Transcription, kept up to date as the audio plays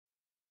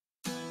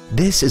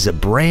This is a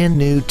brand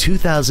new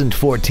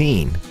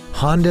 2014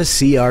 Honda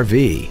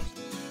CR-V.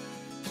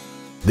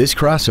 This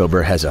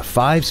crossover has a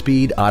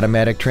 5-speed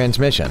automatic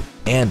transmission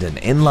and an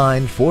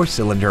inline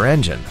 4-cylinder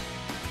engine.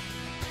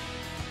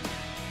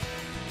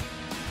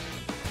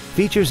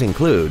 Features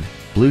include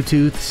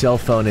Bluetooth cell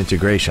phone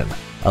integration,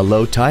 a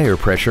low tire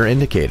pressure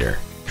indicator,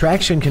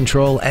 traction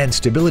control and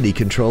stability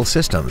control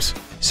systems,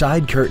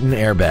 side curtain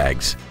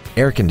airbags,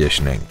 air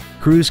conditioning,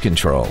 cruise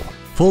control,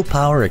 full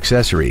power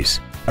accessories,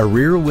 a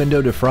rear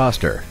window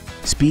defroster,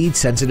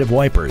 speed-sensitive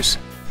wipers,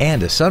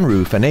 and a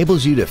sunroof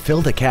enables you to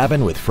fill the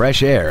cabin with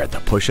fresh air at the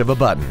push of a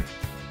button.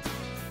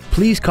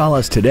 Please call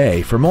us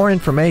today for more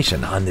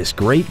information on this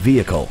great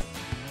vehicle.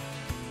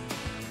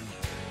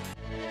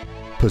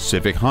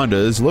 Pacific Honda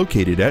is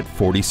located at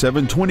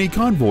 4720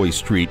 Convoy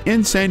Street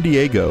in San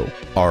Diego.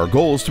 Our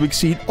goal is to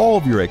exceed all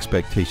of your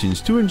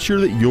expectations to ensure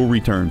that you'll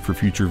return for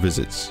future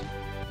visits.